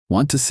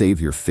Want to save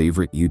your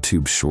favorite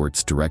YouTube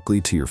shorts directly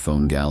to your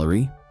phone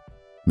gallery?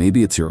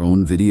 Maybe it's your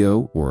own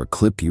video or a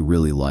clip you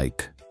really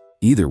like.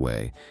 Either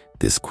way,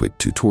 this quick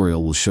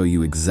tutorial will show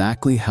you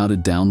exactly how to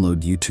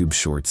download YouTube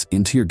Shorts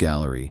into your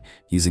gallery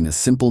using a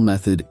simple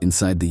method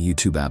inside the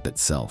YouTube app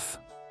itself.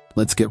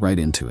 Let's get right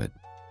into it.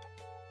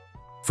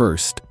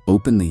 First,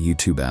 open the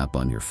YouTube app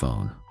on your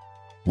phone.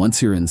 Once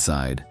you're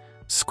inside,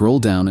 scroll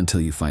down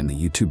until you find the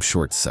YouTube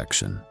Shorts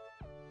section.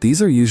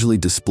 These are usually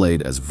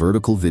displayed as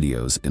vertical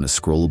videos in a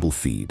scrollable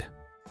feed.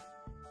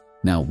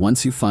 Now,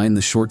 once you find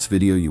the Shorts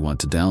video you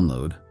want to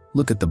download,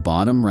 look at the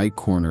bottom right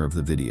corner of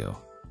the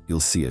video. You'll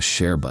see a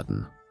Share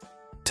button.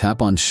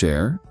 Tap on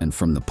Share, and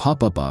from the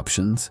pop-up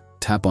options,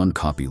 tap on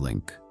Copy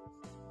Link.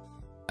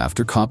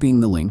 After copying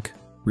the link,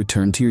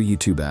 return to your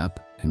YouTube app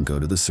and go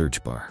to the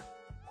search bar.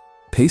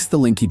 Paste the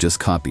link you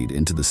just copied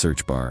into the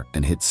search bar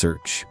and hit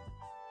Search.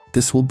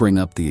 This will bring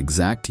up the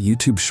exact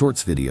YouTube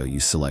Shorts video you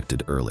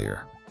selected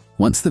earlier.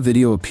 Once the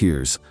video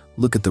appears,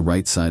 look at the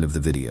right side of the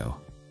video.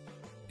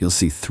 You'll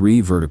see 3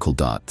 vertical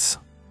dots.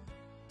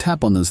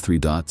 Tap on those 3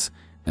 dots,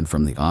 and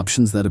from the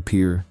options that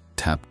appear,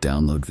 tap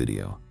Download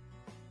Video.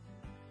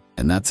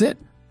 And that's it!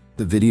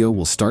 The video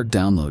will start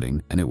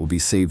downloading, and it will be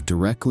saved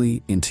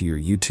directly into your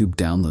YouTube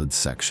Downloads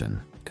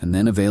section, and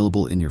then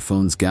available in your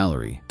phone's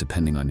gallery,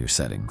 depending on your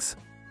settings.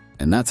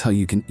 And that's how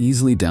you can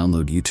easily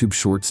download YouTube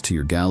Shorts to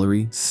your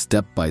gallery,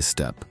 step by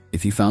step.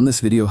 If you found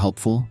this video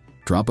helpful,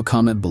 drop a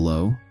comment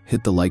below,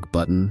 hit the like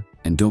button,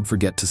 and don't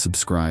forget to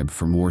subscribe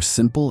for more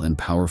simple and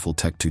powerful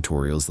tech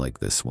tutorials like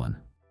this one.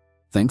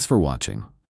 Thanks for watching.